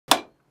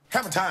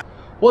Hammer time!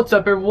 What's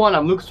up everyone,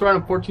 I'm Lucas,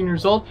 I'm 14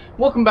 years old.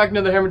 Welcome back to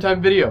another Hammer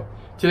Time video.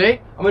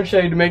 Today, I'm going to show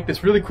you to make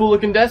this really cool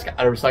looking desk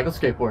out of recycled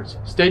skateboards.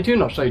 Stay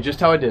tuned, I'll show you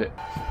just how I did it.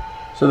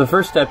 So the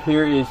first step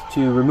here is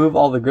to remove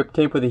all the grip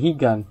tape with a heat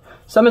gun.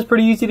 Some is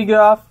pretty easy to get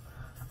off,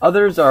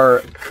 others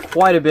are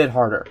quite a bit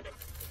harder.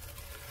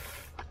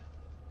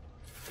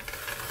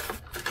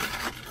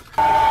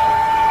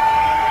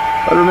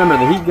 But remember,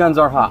 the heat guns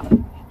are hot.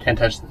 Can't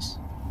touch this.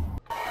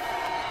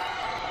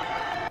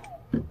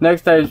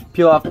 Next, I just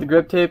peel off the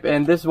grip tape,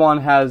 and this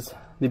one has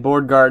the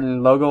Board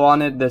Garden logo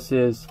on it. This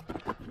is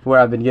where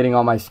I've been getting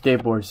all my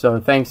skateboards, so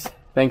thanks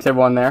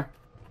everyone there.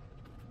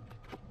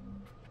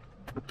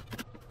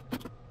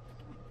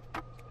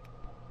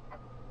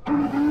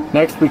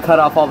 Next, we cut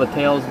off all the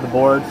tails of the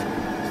boards,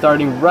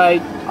 starting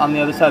right on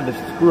the other side of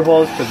the screw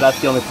holes, because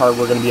that's the only part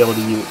we're going to be able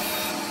to use.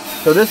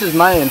 So this is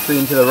my entry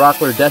into the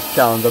Rockler Desk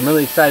Challenge. I'm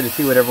really excited to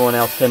see what everyone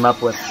else came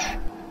up with.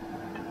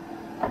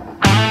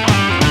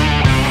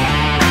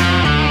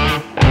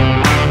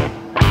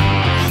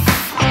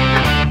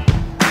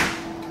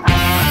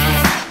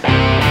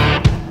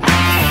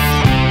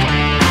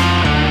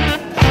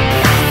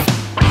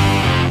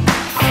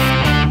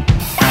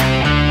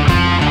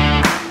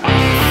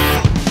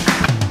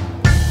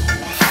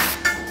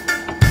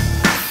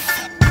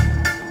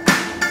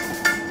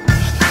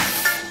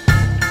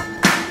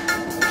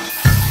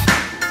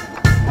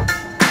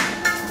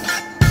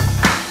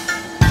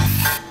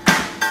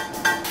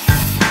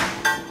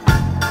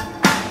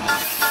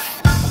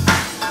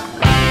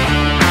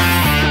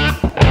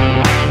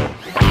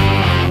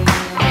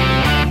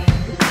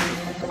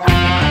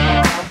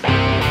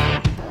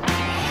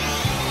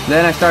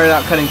 Then I started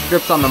out cutting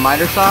strips on the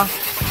miter saw,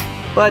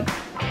 but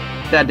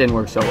that didn't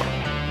work so well.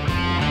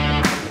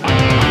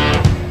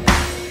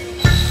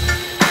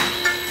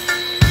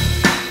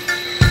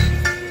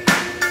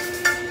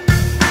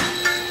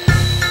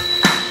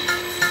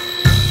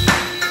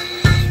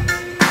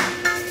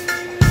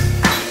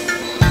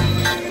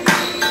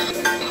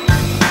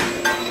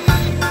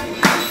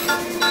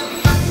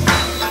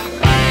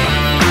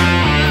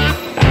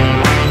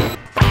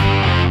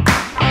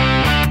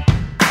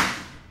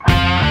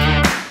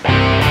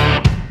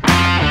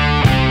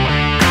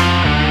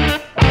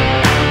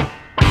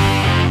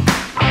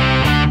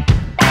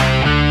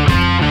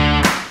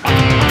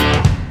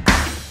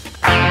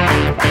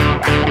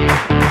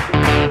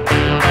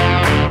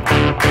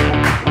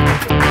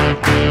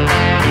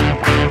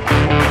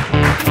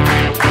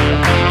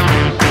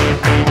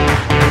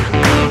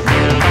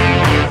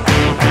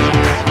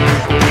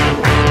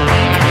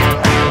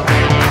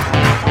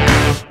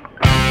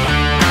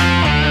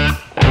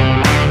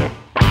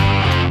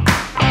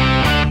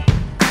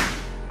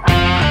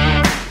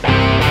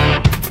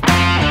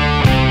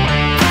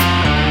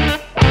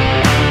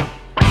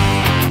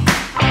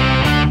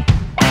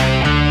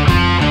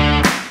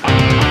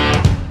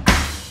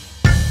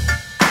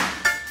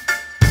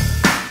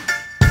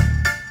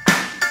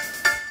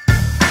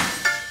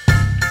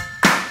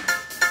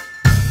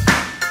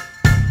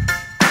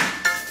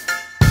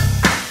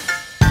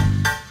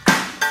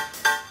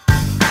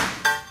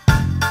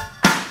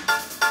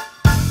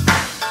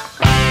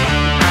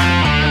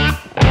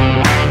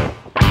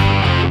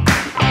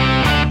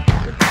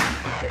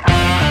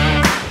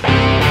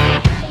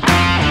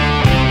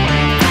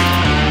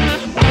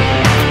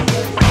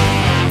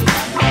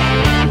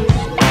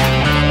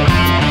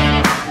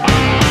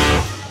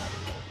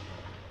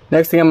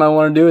 Next thing I'm going to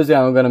want to do is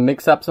I'm going to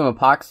mix up some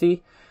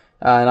epoxy,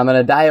 and I'm going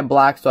to dye it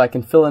black so I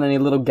can fill in any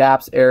little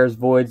gaps, errors,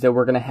 voids that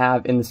we're going to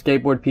have in the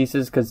skateboard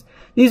pieces, because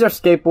these are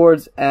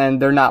skateboards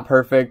and they're not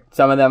perfect.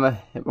 Some of them,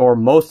 or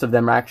most of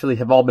them actually,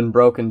 have all been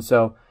broken,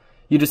 so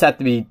you just have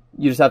to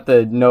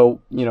know,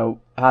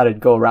 how to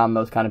go around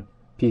those kind of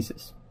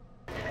pieces.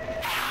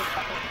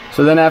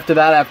 So then after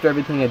that, after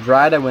everything had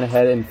dried, I went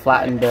ahead and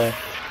flattened the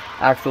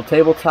actual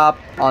tabletop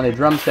on a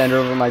drum sander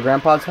over at my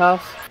grandpa's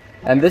house.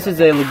 And this is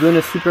a Laguna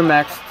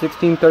Supermax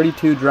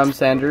 1632 drum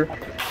sander,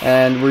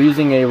 and we're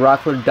using a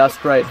Rockler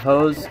Dust Right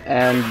hose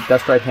and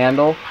Dust Right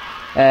handle.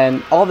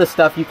 And all this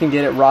stuff you can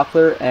get at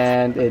Rockler,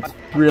 and it's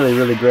really,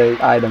 really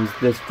great items.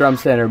 This drum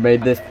sander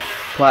made this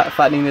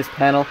flattening this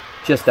panel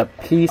just a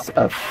piece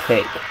of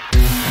cake.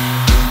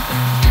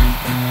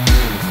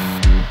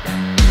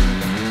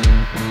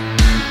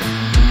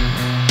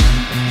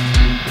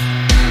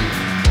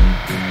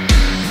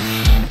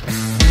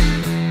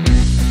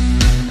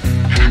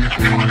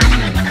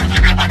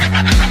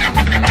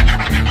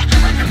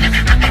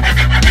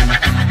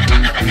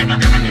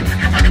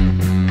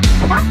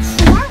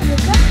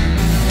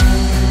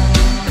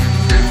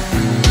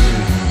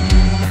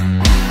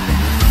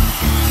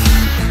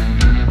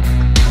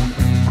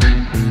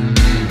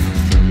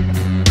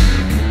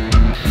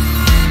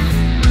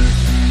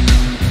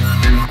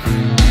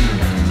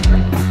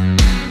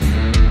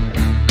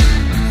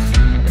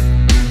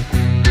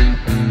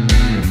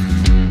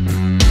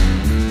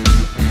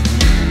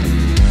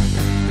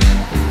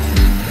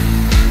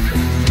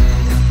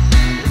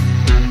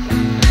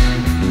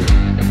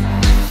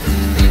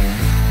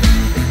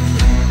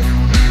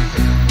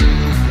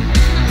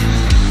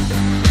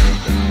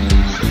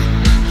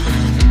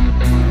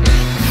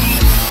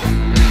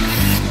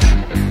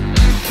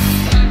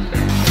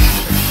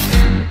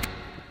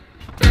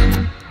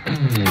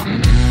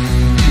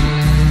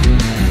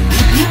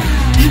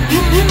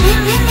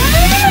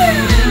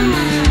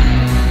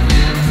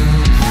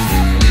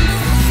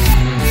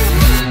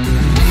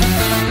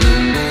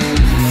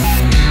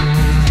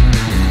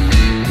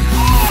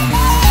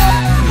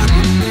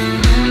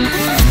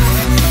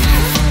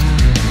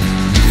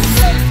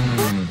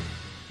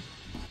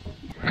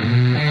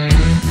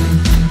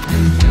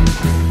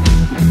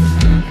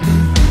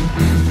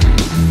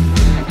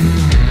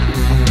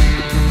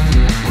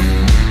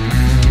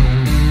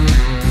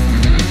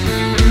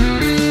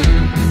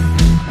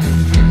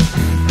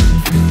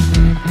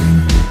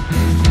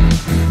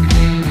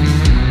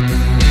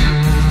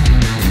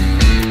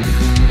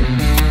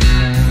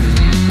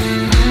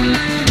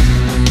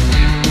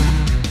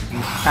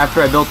 after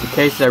I built the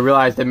cases, I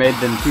realized I made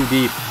them too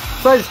deep,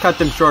 so I just cut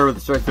them shorter with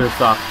the circular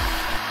saw.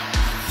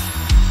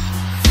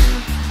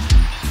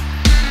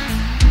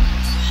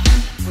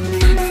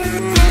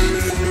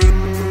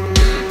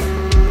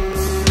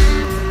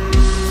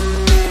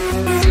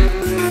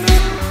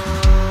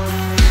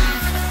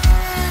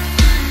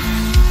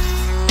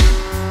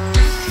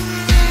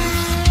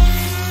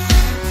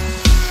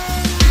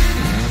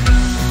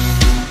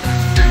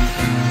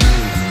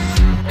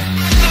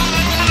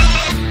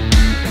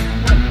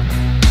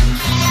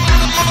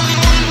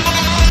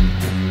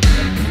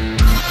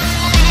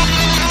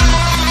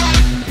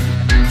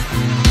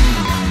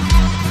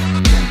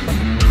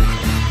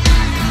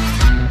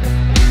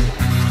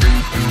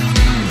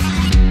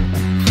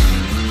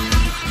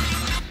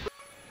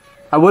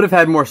 I would have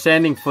had more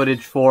sanding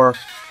footage for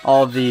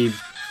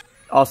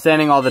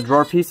sanding all the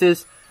drawer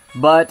pieces,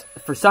 but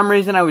for some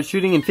reason I was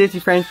shooting in 50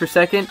 frames per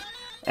second,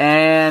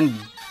 and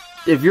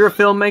if you're a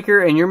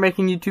filmmaker and you're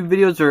making YouTube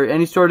videos or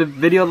any sort of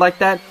video like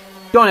that,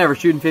 don't ever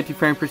shoot in 50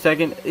 frames per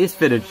second. This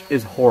footage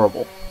is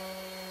horrible.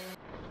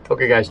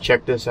 Okay guys,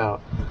 check this out.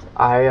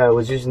 I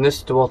was using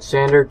this DeWalt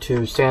sander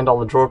to sand all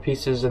the drawer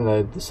pieces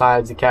and the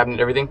sides, the cabinet,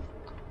 everything.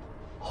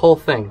 Whole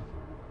thing.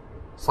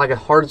 It's like as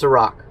hard as a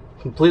rock.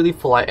 Completely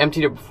full. I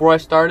emptied it before I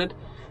started,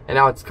 and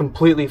now it's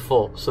completely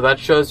full. So that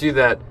shows you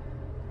that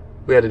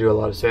we had to do a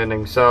lot of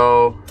sanding.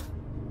 So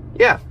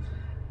yeah,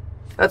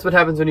 that's what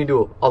happens when you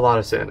do a lot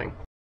of sanding.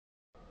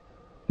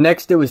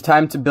 Next, it was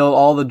time to build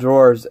all the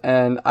drawers,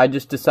 and I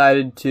just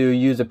decided to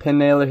use a pin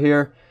nailer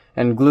here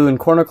and glue and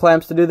corner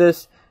clamps to do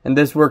this, and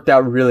this worked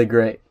out really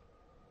great.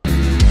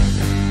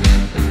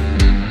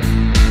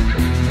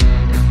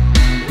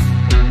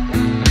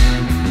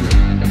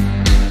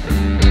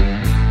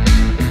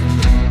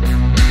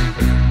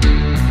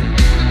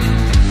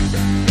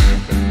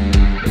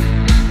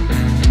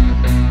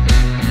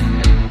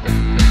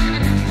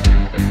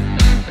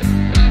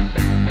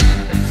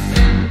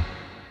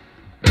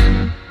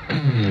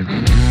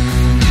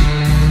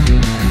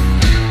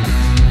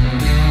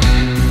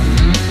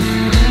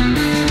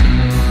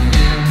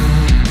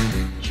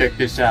 Check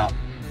this out.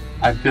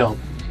 I built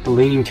the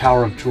leaning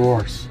tower of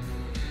drawers.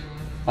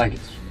 Like,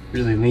 it's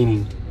really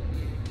leaning.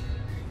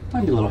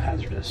 Might be a little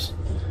hazardous.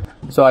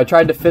 So I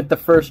tried to fit the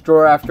first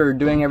drawer after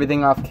doing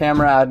everything off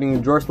camera, adding the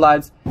drawer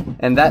slides,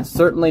 and that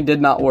certainly did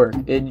not work.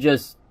 It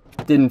just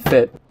didn't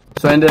fit.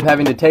 So I ended up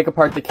having to take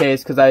apart the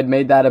case because I had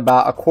made that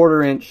about a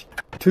 1/4 inch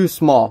too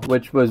small,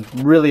 which was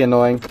really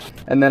annoying.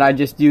 And then I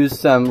just used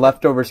some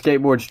leftover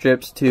skateboard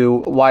strips to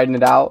widen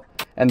it out,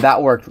 and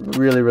that worked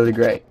really, really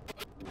great.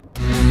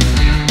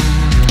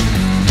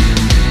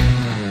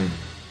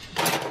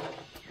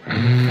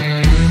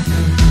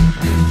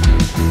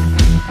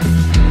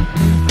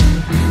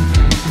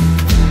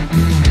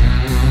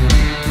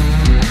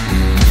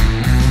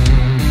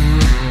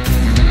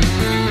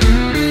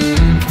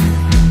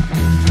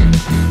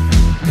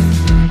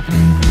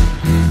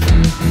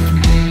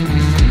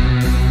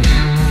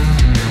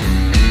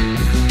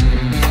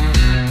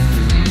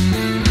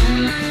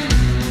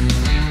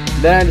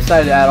 Then I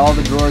decided to add all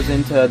the drawers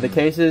into the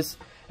cases,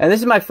 and this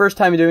is my first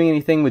time doing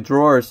anything with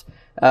drawers,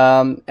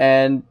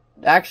 and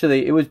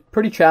actually it was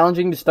pretty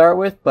challenging to start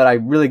with, but I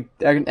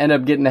ended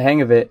up getting the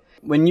hang of it.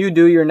 When you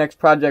do your next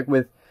project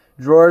with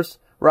drawers,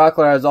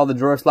 Rockler has all the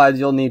drawer slides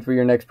you'll need for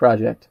your next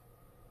project.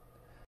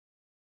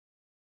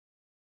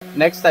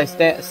 Next, I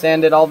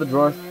sanded all the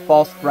drawer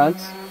false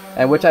fronts,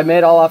 and which I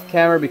made all off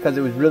camera because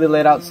it was really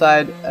late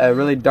outside,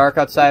 really dark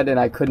outside, and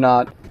I could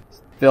not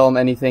film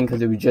anything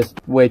because it was just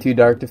way too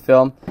dark to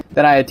film.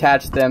 Then I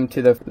attached them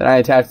to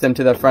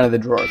the front of the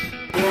drawers.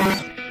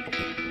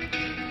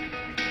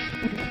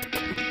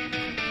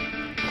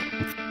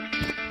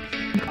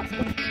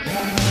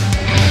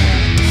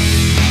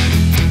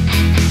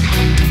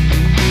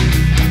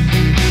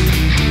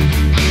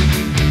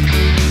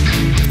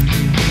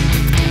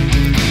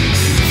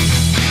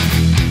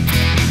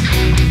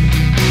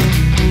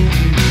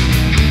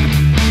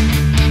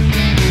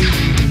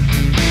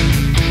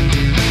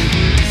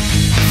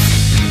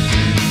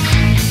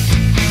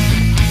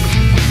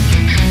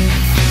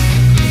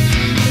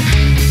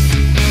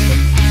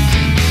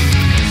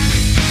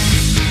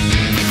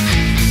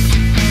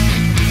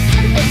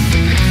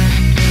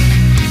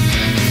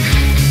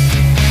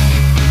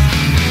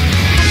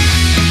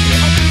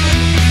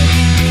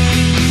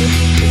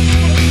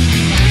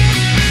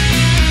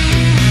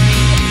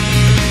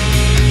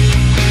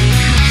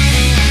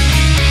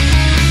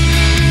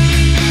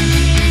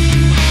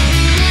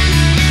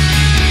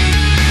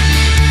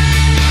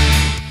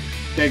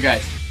 Okay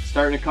guys,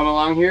 starting to come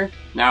along here.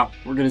 Now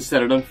we're gonna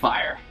set it on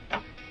fire.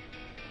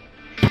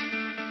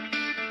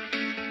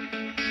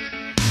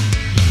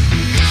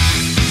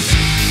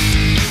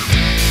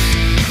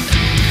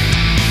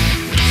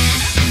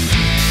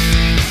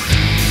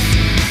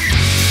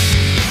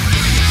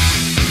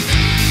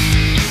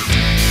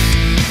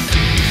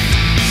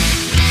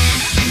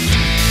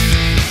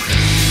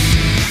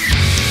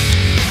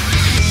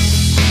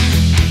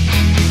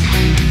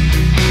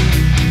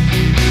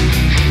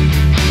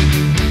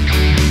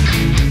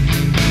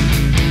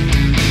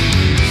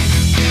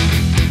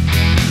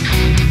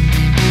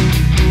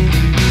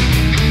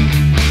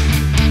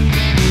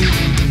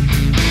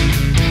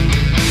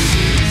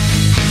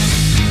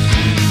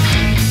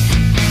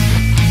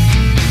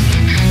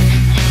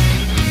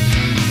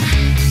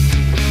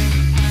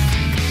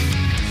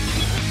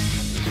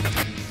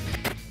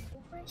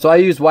 So I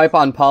used wipe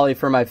on poly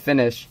for my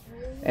finish,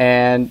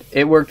 and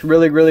it worked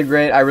really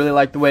great. I really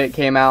like the way it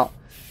came out.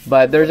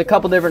 But there's a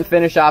couple different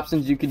finish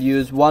options you could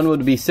use. One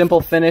would be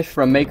Simple Finish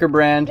from Maker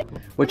Brand,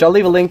 which I'll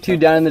leave a link to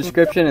down in the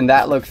description, and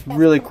that looks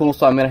really cool,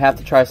 so I'm going to have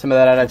to try some of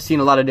that out. I've seen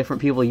a lot of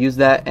different people use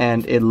that,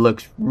 and it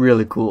looks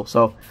really cool.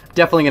 So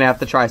definitely going to have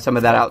to try some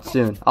of that out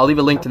soon. I'll leave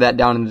a link to that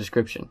down in the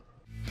description.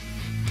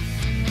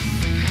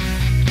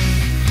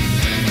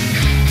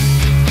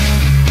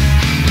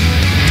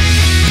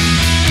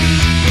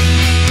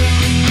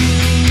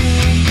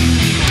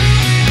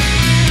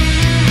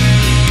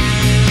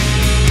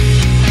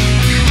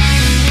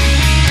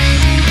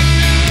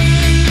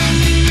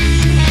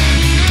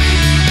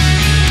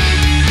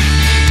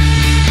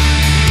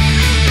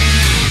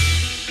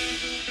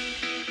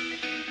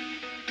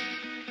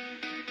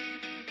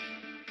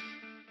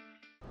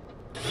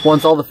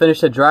 Once all the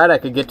finish had dried, I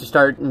could get to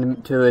start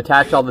to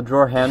attach all the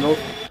drawer handles.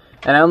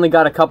 And I only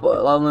got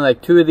only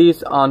like 2 of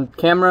these on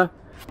camera,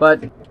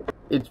 but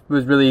it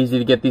was really easy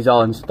to get these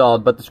all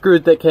installed. But the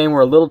screws that came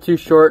were a little too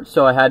short,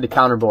 so I had to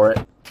counterbore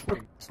it.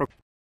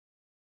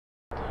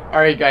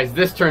 Alright guys,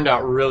 this turned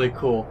out really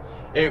cool.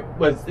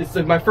 It's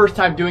my first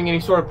time doing any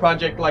sort of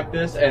project like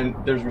this, and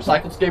there's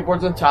recycled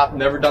skateboards on top,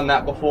 never done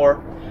that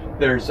before.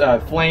 There's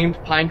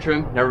flamed pine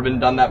trim, never been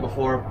done that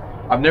before.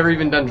 I've never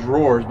even done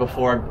drawers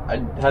before. I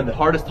had the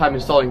hardest time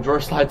installing drawer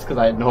slides because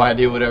I had no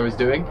idea what I was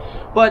doing.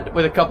 But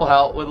with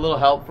a little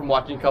help from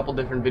watching a couple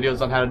different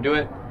videos on how to do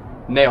it,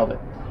 nailed it.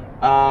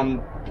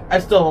 I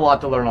still have a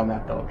lot to learn on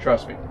that though,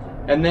 trust me.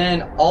 And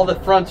then all the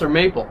fronts are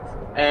maple,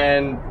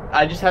 and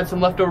I just had some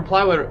leftover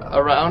plywood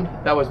around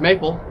that was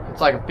maple.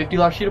 It's like a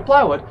 $50 sheet of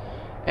plywood,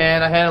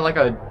 and I had like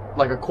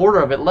a quarter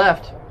of it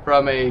left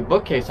from a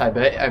bookcase I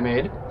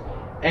made,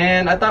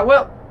 and I thought,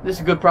 well, this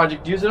is a good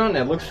project to use it on.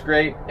 It looks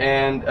great,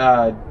 and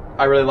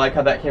I really like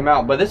how that came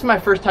out. But this is my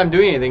first time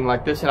doing anything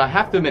like this, and I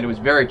have to admit it was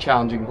very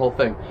challenging, the whole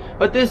thing.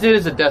 But this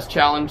is a desk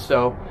challenge,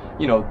 so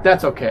you know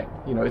that's okay.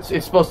 You know, it's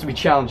supposed to be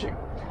challenging.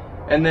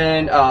 And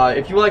then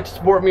if you would like to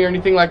support me or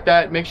anything like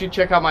that, make sure you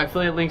check out my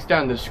affiliate links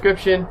down in the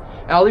description,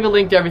 and I'll leave a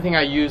link to everything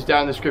I use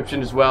down in the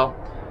description as well.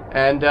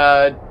 And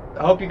I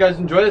hope you guys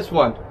enjoy this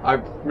one. I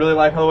really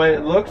like how the way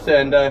it looks,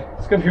 and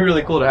it's gonna be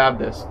really cool to have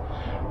this.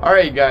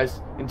 Alright, you guys.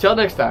 Until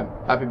next time,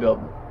 happy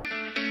building.